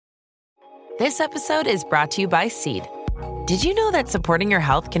This episode is brought to you by Seed. Did you know that supporting your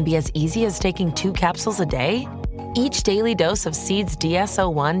health can be as easy as taking 2 capsules a day? Each daily dose of Seed's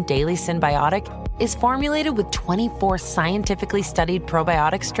DS-01 Daily Synbiotic is formulated with 24 scientifically studied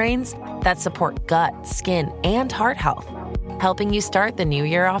probiotic strains that support gut, skin, and heart health, helping you start the new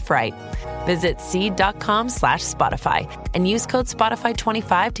year off right. Visit seed.com/Spotify and use code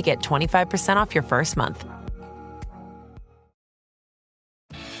Spotify25 to get 25% off your first month.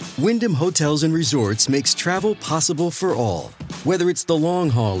 Wyndham Hotels and Resorts makes travel possible for all. Whether it's the long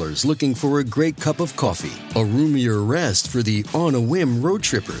haulers looking for a great cup of coffee, a roomier rest for the on-a-whim road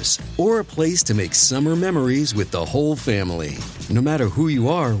trippers, or a place to make summer memories with the whole family. No matter who you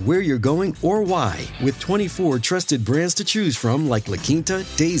are, where you're going, or why, with 24 trusted brands to choose from like La Quinta,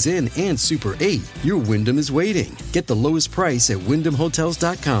 Days Inn, and Super 8, your Wyndham is waiting. Get the lowest price at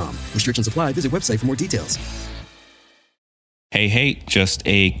WyndhamHotels.com. Restrictions apply. Visit website for more details. Hey, just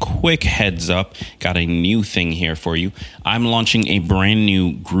a quick heads up. Got a new thing here for you. I'm launching a brand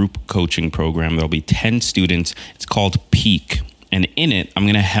new group coaching program. There'll be 10 students. It's called Peak. And in it, I'm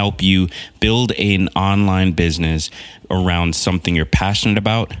going to help you build an online business around something you're passionate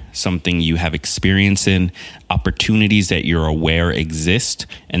about, something you have experience in, opportunities that you're aware exist,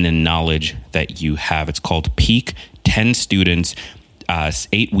 and the knowledge that you have. It's called Peak. 10 students,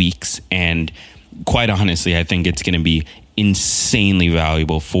 8 weeks. And quite honestly, I think it's going to be insanely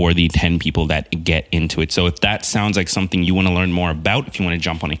valuable for the 10 people that get into it. So if that sounds like something you want to learn more about, if you want to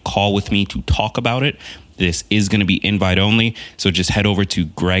jump on a call with me to talk about it, this is going to be invite only. So just head over to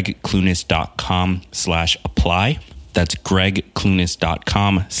gregclunis.com/apply. That's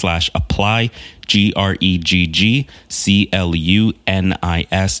gregclunis.com/apply,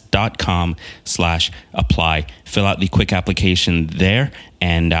 gregclunis.com/apply. Fill out the quick application there,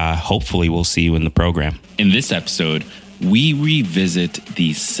 and hopefully we'll see you in the program. In this episode, we revisit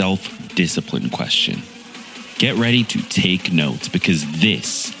the self-discipline question. Get ready to take notes because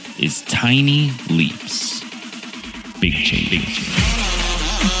this is Tiny Leaps. Big change. Big change.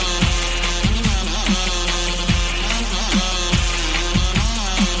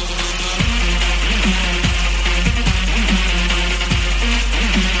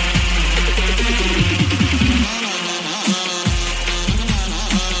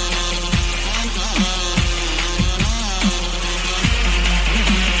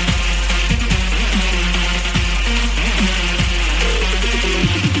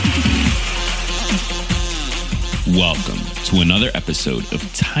 Welcome to another episode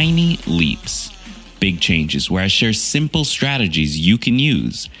of Tiny Leaps, Big Changes, where I share simple strategies you can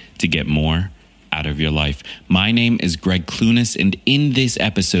use to get more out of your life. My name is Greg Clunis, and in this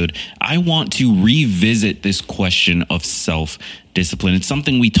episode, I want to revisit this question of self-discipline. It's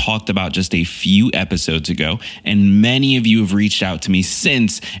something we talked about just a few episodes ago, and many of you have reached out to me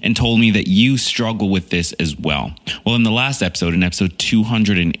since and told me that you struggle with this as well. Well, in the last episode, in episode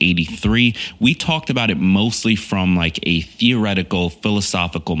 283, we talked about it mostly from like a theoretical,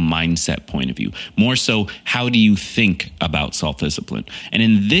 philosophical mindset point of view. More so, how do you think about self-discipline? And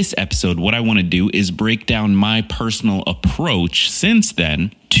in this episode, what I want to do is break down my personal approach since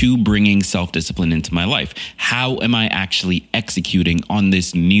then to bringing self-discipline into my life. How am I actually executing on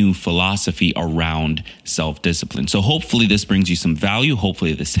this new philosophy around self-discipline? So hopefully this brings you some value.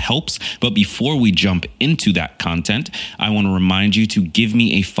 Hopefully this helps. But before we jump into that content, I want to remind you to give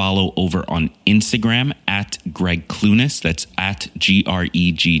me a follow over on Instagram at Greg Clunis. That's at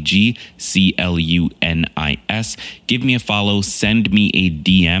GREGGCLUNIS. Give me a follow. Send me a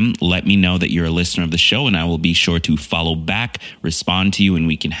DM. Let me know that you're a listener of the show, and I will be sure to follow back, respond to you, and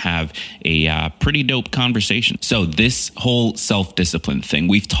we can have a pretty dope conversation. So this whole self-discipline thing,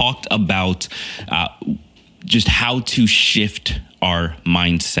 we've talked about just how to shift our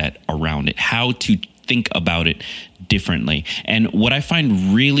mindset around it, how to think about it differently. And what I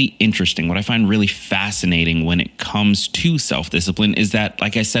find really interesting, what I find really fascinating when it comes to self-discipline is that,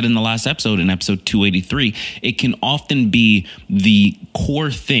 like I said in the last episode, in episode 283, it can often be the core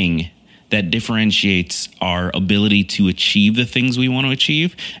thing that differentiates our ability to achieve the things we want to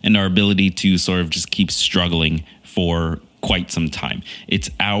achieve and our ability to sort of just keep struggling for quite some time. It's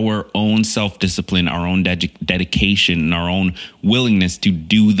our own self-discipline, our own dedication, and our own willingness to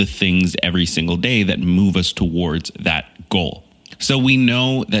do the things every single day that move us towards that goal. So we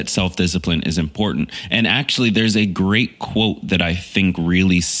know that self-discipline is important. And actually, there's a great quote that I think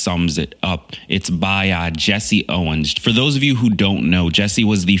really sums it up. It's by Jesse Owens. For those of you who don't know, Jesse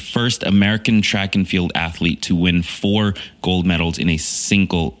was the first American track and field athlete to win 4 gold medals in a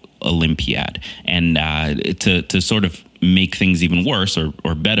single Olympiad. And to sort of make things even worse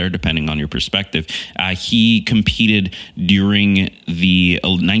or better, depending on your perspective, he competed during the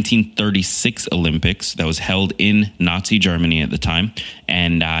 1936 Olympics that was held in Nazi Germany at the time.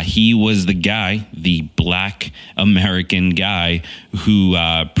 And he was the Black American guy who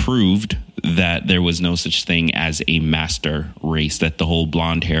proved that there was no such thing as a master race, that the whole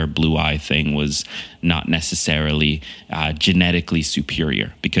blonde hair, blue eye thing was not necessarily genetically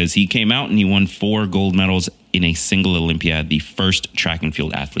superior, because he came out and he won 4 gold medals in a single Olympiad, the first track and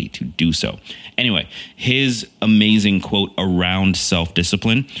field athlete to do so. Anyway, his amazing quote around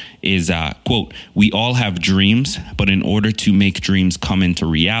self-discipline is, quote, "We all have dreams, but in order to make dreams come into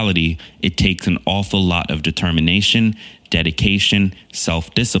reality, it takes an awful lot of determination, dedication,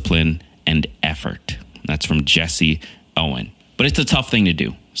 self-discipline, and effort." That's from Jesse Owen. But it's a tough thing to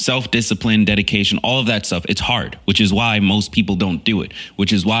do. Self-discipline, dedication, all of that stuff, it's hard, which is why most people don't do it,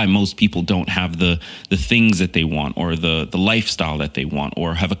 which is why most people don't have the things that they want, or the lifestyle that they want,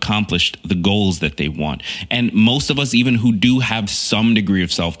 or have accomplished the goals that they want. And most of us, even who do have some degree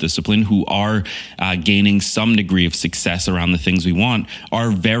of self-discipline, who are gaining some degree of success around the things we want,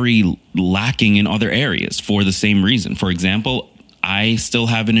 are very lacking in other areas for the same reason. For example, I still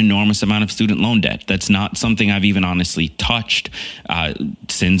have an enormous amount of student loan debt. That's not something I've even honestly touched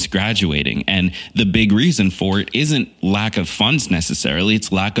since graduating. And the big reason for it isn't lack of funds necessarily.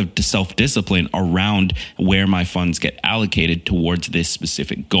 It's lack of self-discipline around where my funds get allocated towards this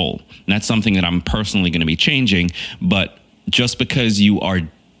specific goal. And that's something that I'm personally going to be changing. But just because you are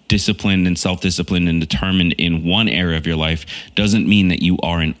disciplined and self-disciplined and determined in one area of your life doesn't mean that you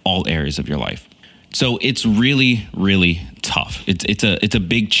are in all areas of your life. So it's really, really tough. It's a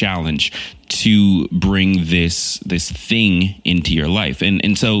big challenge to bring this thing into your life.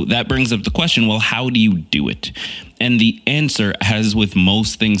 And so that brings up the question, well, how do you do it? And the answer, as with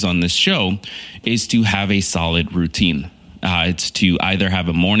most things on this show, is to have a solid routine. It's to either have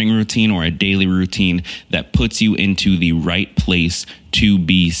a morning routine or a daily routine that puts you into the right place to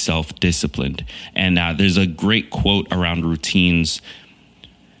be self-disciplined. And there's a great quote around routines.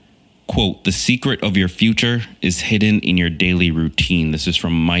 Quote, "The secret of your future is hidden in your daily routine." This is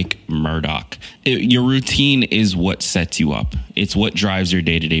from Mike Murdoch. Your routine is what sets you up. It's what drives your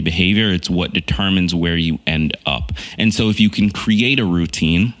day-to-day behavior. It's what determines where you end up. And so if you can create a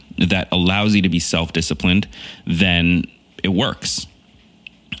routine that allows you to be self-disciplined, then it works.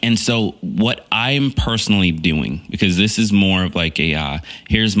 And so what I'm personally doing, because this is more of like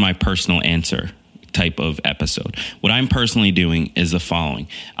here's my personal answer type of episode. What I'm personally doing is the following.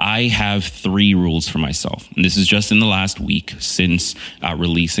 I have 3 rules for myself. And this is just in the last week since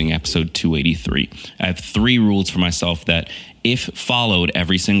releasing episode 283. I have 3 rules for myself that, if followed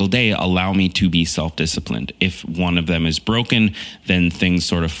every single day, allow me to be self-disciplined. If one of them is broken, then things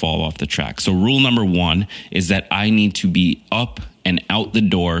sort of fall off the track. So rule number 1 is that I need to be up and out the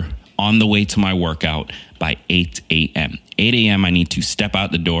door on the way to my workout by 8 a.m. 8 a.m. I need to step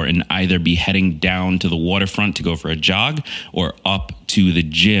out the door and either be heading down to the waterfront to go for a jog or up to the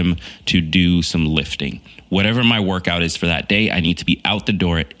gym to do some lifting. Whatever my workout is for that day, I need to be out the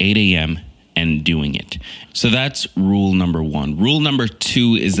door at 8 a.m. and doing it. So that's rule number 1. Rule number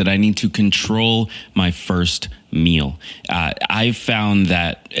 2 is that I need to control my first meal. I've found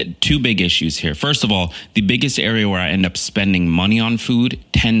that 2 big issues here. First of all, the biggest area where I end up spending money on food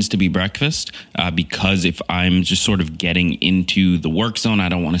tends to be breakfast, because if I'm just sort of getting into the work zone, I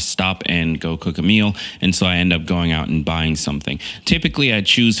don't want to stop and go cook a meal. And so I end up going out and buying something. Typically, I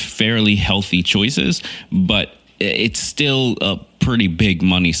choose fairly healthy choices, but it's still a pretty big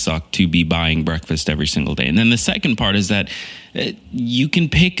money suck to be buying breakfast every single day. And then the second part is that you can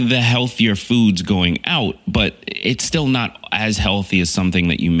pick the healthier foods going out, but it's still not as healthy as something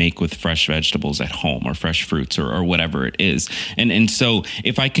that you make with fresh vegetables at home or fresh fruits or whatever it is. And so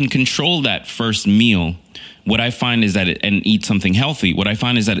if I can control that first meal, what I find is that and eat something healthy, what I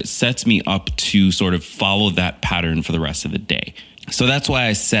find is that it sets me up to sort of follow that pattern for the rest of the day. So that's why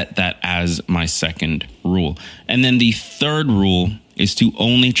I set that as my second rule. And then the third rule is to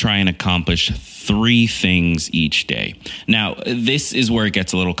only try and accomplish 3 things each day. Now, this is where it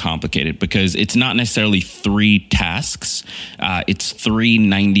gets a little complicated, because it's not necessarily 3 tasks. It's 3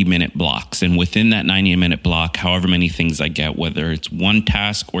 90-minute blocks. And within that 90-minute block, however many things I get, whether it's 1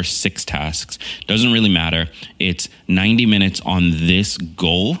 task or 6 tasks, doesn't really matter. It's 90 minutes on this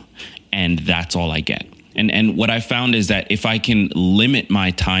goal, and that's all I get. And what I found is that if I can limit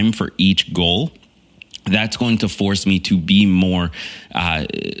my time for each goal, that's going to force me to be more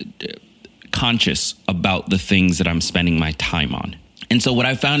conscious about the things that I'm spending my time on. And so what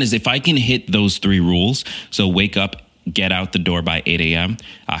I found is if I can hit those 3 rules, so wake up get out the door by 8 a.m.,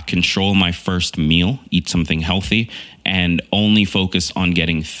 control my first meal, eat something healthy, and only focus on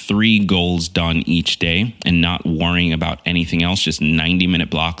getting 3 goals done each day and not worrying about anything else, just 90-minute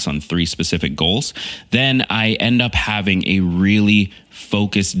blocks on 3 specific goals, then I end up having a really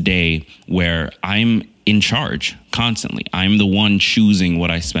focused day where I'm in charge constantly. I'm the one choosing what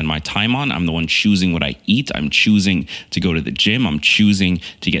I spend my time on. I'm the one choosing what I eat. I'm choosing to go to the gym. I'm choosing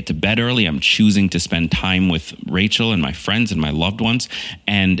to get to bed early. I'm choosing to spend time with Rachel and my friends and my loved ones.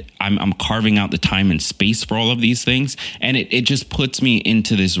 And I'm carving out the time and space for all of these things. And it just puts me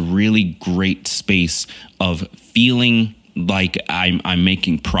into this really great space of feeling like I'm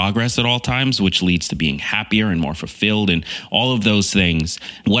making progress at all times, which leads to being happier and more fulfilled and all of those things.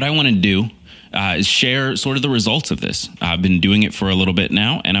 What I want to do is share sort of the results of this. I've been doing it for a little bit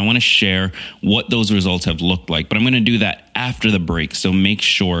now, and I want to share what those results have looked like. But I'm going to do that after the break, so make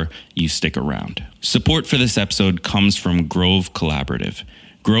sure you stick around. Support for this episode comes from Grove Collaborative.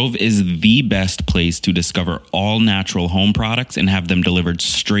 Grove is the best place to discover all natural home products and have them delivered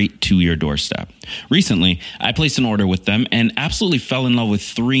straight to your doorstep. Recently, I placed an order with them and absolutely fell in love with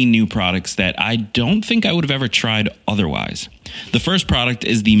 3 new products that I don't think I would have ever tried otherwise. The first product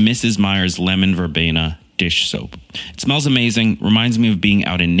is the Mrs. Meyer's Lemon Verbena dish soap. It smells amazing, reminds me of being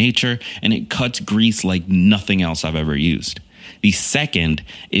out in nature, and it cuts grease like nothing else I've ever used. The second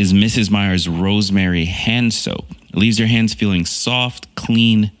is Mrs. Meyer's Rosemary Hand Soap. It leaves your hands feeling soft,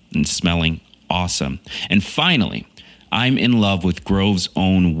 clean, and smelling awesome. And finally, I'm in love with Grove's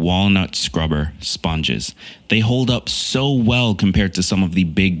own Walnut Scrubber sponges. They hold up so well compared to some of the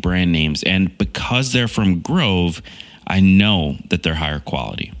big brand names, and because they're from Grove, I know that they're higher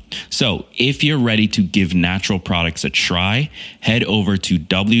quality. So if you're ready to give natural products a try, head over to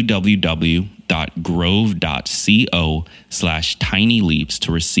www.grove.co/tinyleaps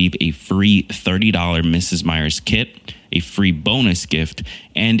to receive a free $30 Mrs. Meyer's kit, a free bonus gift,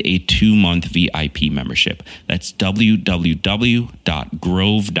 and a 2-month VIP membership. That's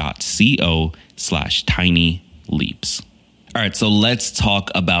www.grove.co/tinyleaps. All right, so let's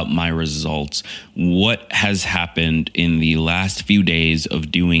talk about my results. What has happened in the last few days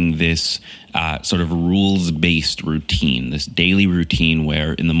of doing this sort of rules-based routine, this daily routine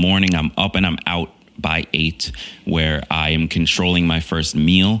where in the morning I'm up and I'm out by 8, where I am controlling my first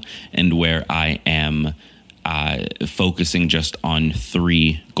meal and where I am focusing just on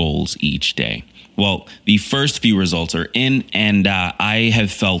 3 goals each day. Well, the first few results are in, and I have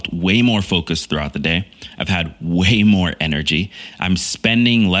felt way more focused throughout the day. I've had way more energy. I'm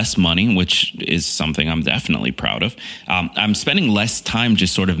spending less money, which is something I'm definitely proud of. I'm spending less time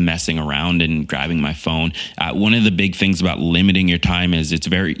just sort of messing around and grabbing my phone. One of the big things about limiting your time is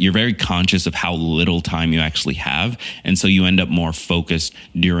you're very conscious of how little time you actually have, and so you end up more focused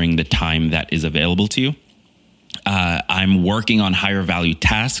during the time that is available to you. I'm working on higher value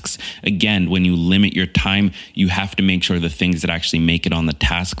tasks. Again, when you limit your time, you have to make sure the things that actually make it on the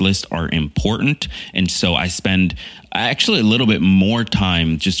task list are important. And so I spend actually a little bit more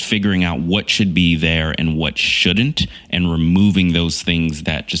time just figuring out what should be there and what shouldn't, and removing those things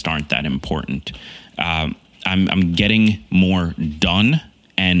that just aren't that important. I'm getting more done,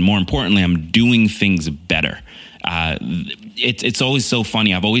 and more importantly, I'm doing things better. It's always so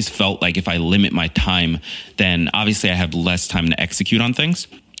funny. I've always felt like if I limit my time, then obviously I have less time to execute on things,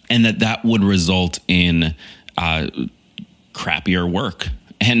 and that would result in crappier work.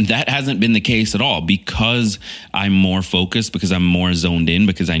 And that hasn't been the case at all, because I'm more focused, because I'm more zoned in,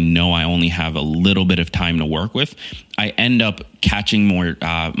 because I know I only have a little bit of time to work with. I end up catching more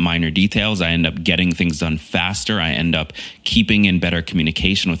minor details. I end up getting things done faster. I end up keeping in better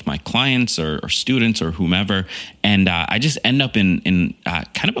communication with my clients or students or whomever. And I just end up in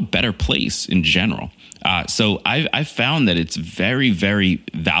kind of a better place in general. So I've found that it's very, very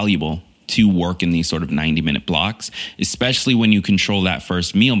valuable to work in these sort of 90-minute blocks, especially when you control that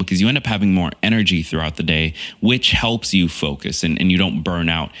first meal, because you end up having more energy throughout the day, which helps you focus and you don't burn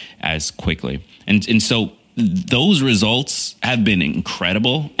out as quickly. And so those results have been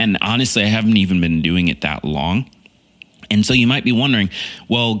incredible. And honestly, I haven't even been doing it that long. And so you might be wondering,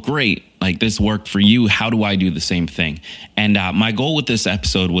 well, great, like this worked for you. How do I do the same thing? And my goal with this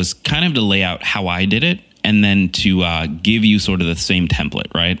episode was kind of to lay out how I did it, and then to give you sort of the same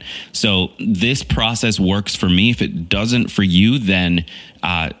template, right? So this process works for me. If it doesn't for you, then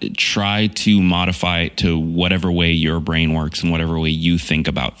try to modify it to whatever way your brain works and whatever way you think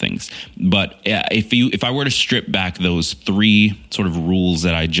about things. But if I were to strip back those 3 sort of rules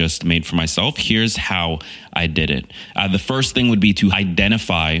that I just made for myself, here's how I did it. The first thing would be to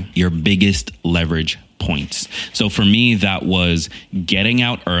identify your biggest leverage points. So for me, that was getting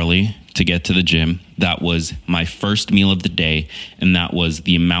out early, to get to the gym. That was my first meal of the day. And that was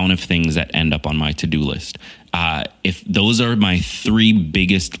the amount of things that end up on my to-do list. If those are my three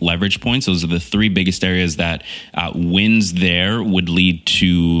biggest leverage points, those are the three biggest areas that wins there would lead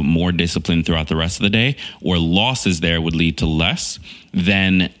to more discipline throughout the rest of the day, or losses there would lead to less,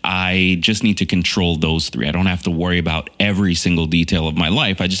 then I just need to control those three. I don't have to worry about every single detail of my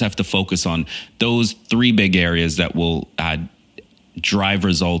life. I just have to focus on those three big areas that will drive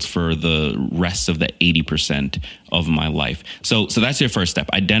results for the rest of the 80% of my life. So that's your first step.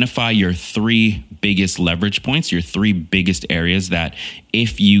 Identify your three biggest leverage points, your three biggest areas that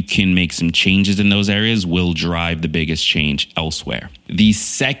if you can make some changes in those areas will drive the biggest change elsewhere. The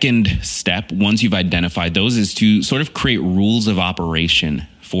second step, once you've identified those, is to sort of create rules of operation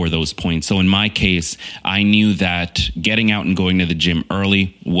for those points. So in my case, I knew that getting out and going to the gym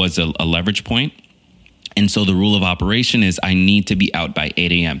early was a leverage point. And so the rule of operation is I need to be out by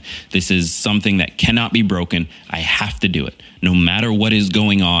 8 a.m. This is something that cannot be broken. I have to do it no matter what is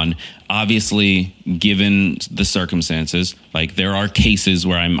going on. Obviously, given the circumstances, like there are cases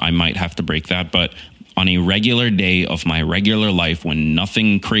where I might have to break that. But on a regular day of my regular life, when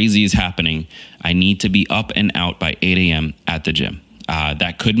nothing crazy is happening, I need to be up and out by 8 a.m. at the gym.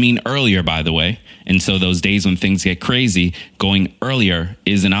 That could mean earlier, by the way. And so those days when things get crazy, going earlier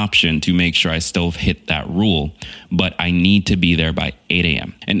is an option to make sure I still hit that rule. But I need to be there by 8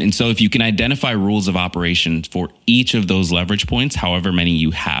 a.m. And so if you can identify rules of operation for each of those leverage points, however many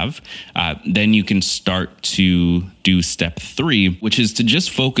you have, then you can start to do step 3, which is to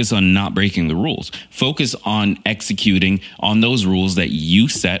just focus on not breaking the rules. Focus on executing on those rules that you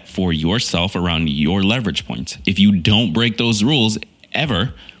set for yourself around your leverage points. If you don't break those rules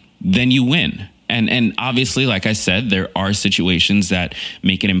ever, then you win. And obviously, like I said, there are situations that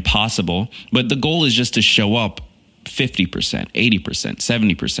make it impossible, but the goal is just to show up 50%, 80%,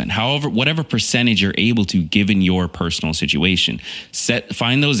 70%, however, whatever percentage you're able to given your personal situation.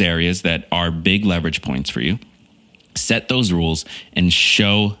 Find those areas that are big leverage points for you, set those rules, and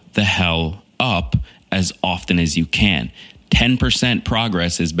show the hell up as often as you can. 10%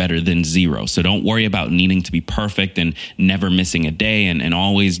 progress is better than 0. So don't worry about needing to be perfect and never missing a day and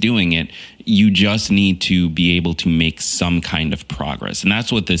always doing it. You just need to be able to make some kind of progress. And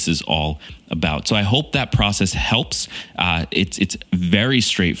that's what this is all about. So I hope that process helps. It's very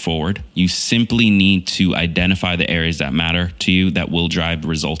straightforward. You simply need to identify the areas that matter to you that will drive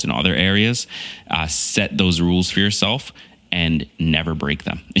results in other areas. Set those rules for yourself and never break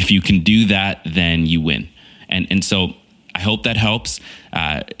them. If you can do that, then you win. And so I hope that helps.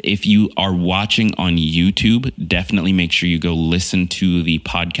 If you are watching on YouTube, definitely make sure you go listen to the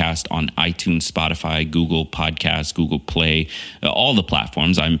podcast on iTunes, Spotify, Google Podcasts, Google Play, all the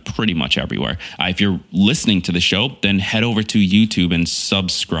platforms. I'm pretty much everywhere. If you're listening to the show, then head over to YouTube and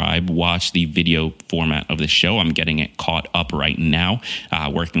subscribe. Watch the video format of the show. I'm getting it caught up right now,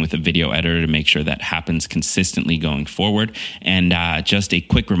 working with a video editor to make sure that happens consistently going forward. And just a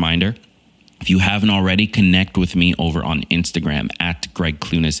quick reminder, if you haven't already, connect with me over on Instagram at Greg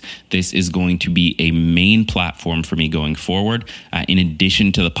Clunis. This is going to be a main platform for me going forward. In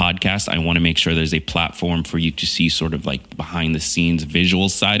addition to the podcast, I want to make sure there's a platform for you to see sort of like behind the scenes visual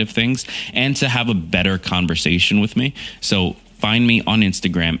side of things and to have a better conversation with me. So find me on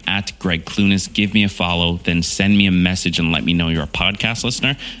Instagram at Greg Clunis. Give me a follow, then send me a message and let me know you're a podcast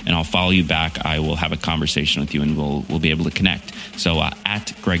listener, and I'll follow you back. I will have a conversation with you, and we'll be able to connect. So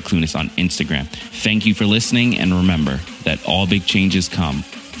at Greg Clunis on Instagram. Thank you for listening, and remember that all big changes come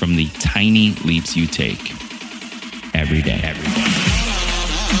from the tiny leaps you take every day.